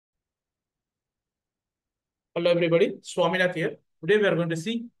Hello everybody, Swaminath here. Today we are going to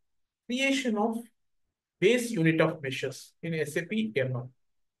see creation of base unit of measures in SAP MM.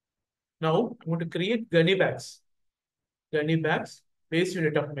 Now I'm going to create gunny bags, base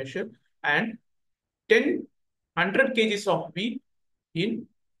unit of measure, and 10 100 kgs of wheat in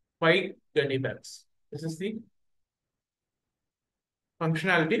 5 gunny bags. This is the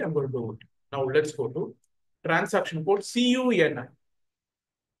functionality I'm going to do it. Now let's go to transaction code CUNI.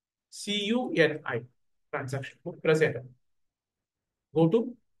 CUNI transaction code present. Go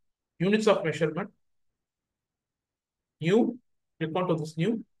to units of measurement, new, click on to this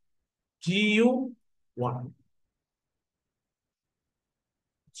new GU1,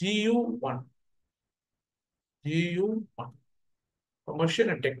 GU1, GU1, commercial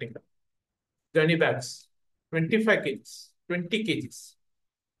and technical. Gunny bags, 25 kgs, 20 kgs.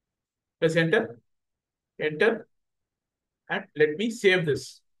 Press enter, enter, and let me save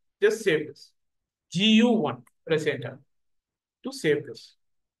this. Just save this. GU1, press enter to save this.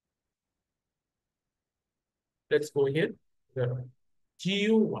 Let's go here.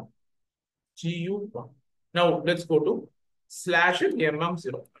 GU1, GU1. Now let's go to slash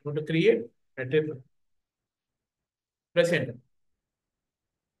MM0. I'm going to create a different. Press enter.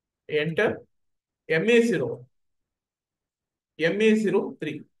 Enter MA0,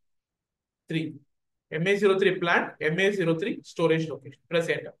 MA03, 3. MA03 plant, MA03 storage location. Press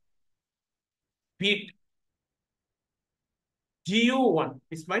enter. Beat GU1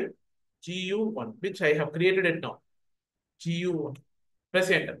 is my GU1, which I have created it now. GU1.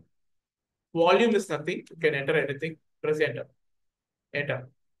 Press enter. Volume is nothing. You can enter anything. Press enter. Enter.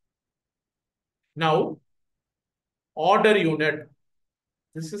 Now, order unit.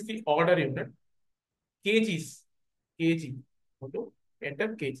 This is the order unit. Kgs. Kg. Enter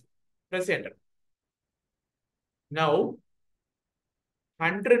kg. Press enter. Now,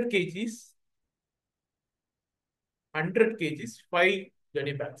 100 kgs. 100 kgs, 5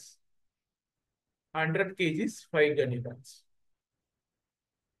 gunny bags. 100 kgs, 5 gunny bags.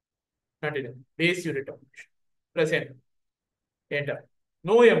 Continue. Base unit of measure. Press enter. Enter.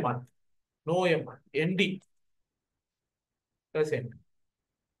 No M1. No M1. ND. Press enter.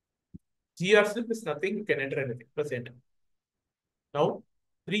 GR slip is nothing. You can enter anything. Press enter. Now,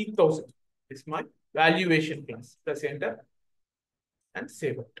 3000 is my valuation class. Press enter and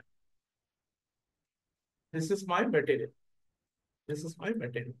save it. This is my material. This is my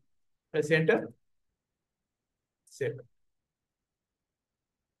material. Press enter. Save it.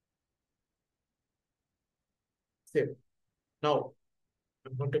 Save. Now,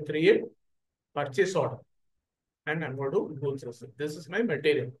 I'm going to create purchase order and I'm going to go through it. This is my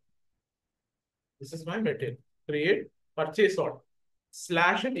material. This is my material. Create purchase order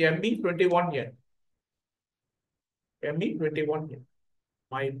slash ME21N. ME21N.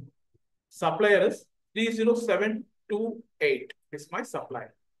 My supplier is 30728. This is my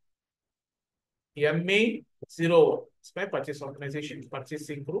supplier. MA01 is my purchase organization,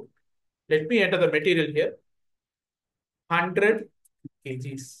 purchasing group. Let me enter the material here. 100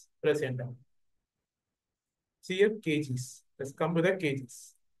 kgs. Press enter. See here, kgs. Let's come with the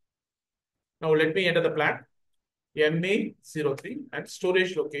kgs. Now let me enter the plant. MA03 and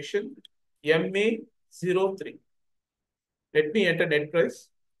storage location MA03. Let me enter net price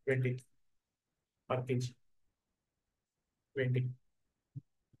 20 per kg. 20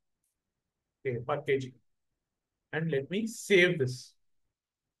 okay, per kg. And let me save this.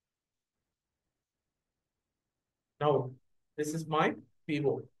 Now, this is my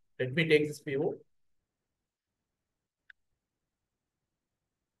PO. Let me take this PO.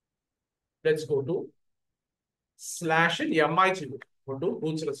 Let's go to slash MIG. Go to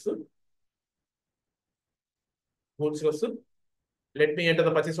goods receipt. Goods receipt. Let me enter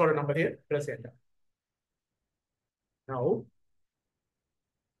the purchase order number here. Press enter. Now,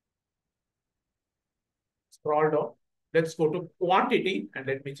 scroll down. Let's go to quantity and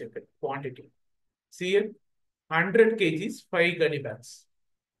let me check it. Quantity. See here, 100 kgs, 5 gunny bags.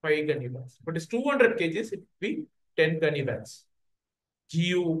 5 gunny bags. But it's 200 kgs, it will be 10 gunny bags.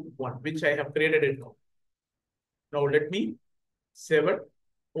 GU1, which I have created it now. Now let me save it,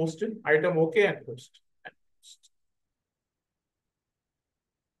 post it, item OK and post.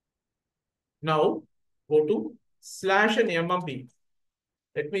 Now go to slash and MMP.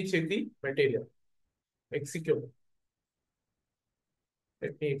 Let me check the material. Execute.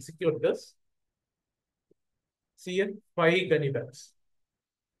 Let me execute this. See here, 5 gunny bags.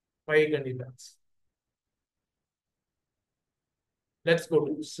 5 gunny bags. Let's go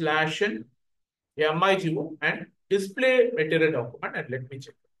to slash and MIGO and display material document and let me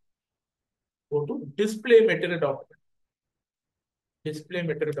check. Go to display material document. Display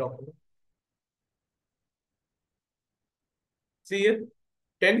material document. See here,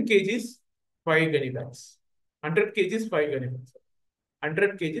 10 kgs, 5 gunny bags. 100 kgs, 5 gunny bags.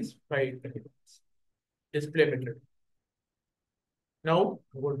 100 kgs, 5 gunny bags. Display method. Now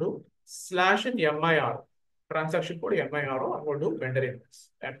I'm going to slash in MIR. Transaction code MIRO. I'm going to vendor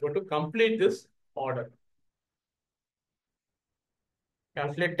index. I'm going to complete this order.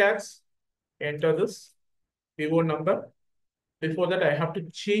 Calculate tax. Enter this PO number. Before that, I have to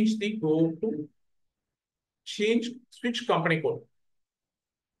change the go to switch company code.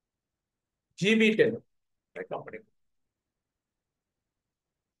 GB10. My company.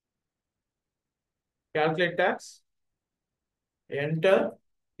 Calculate tax. Enter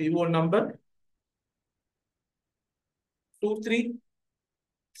PO number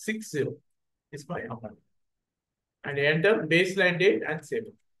 2360 is my amount. And enter baseline date and save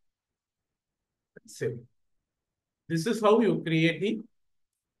it. Save. This is how you create the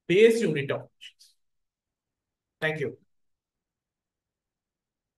base unit of options. Thank you.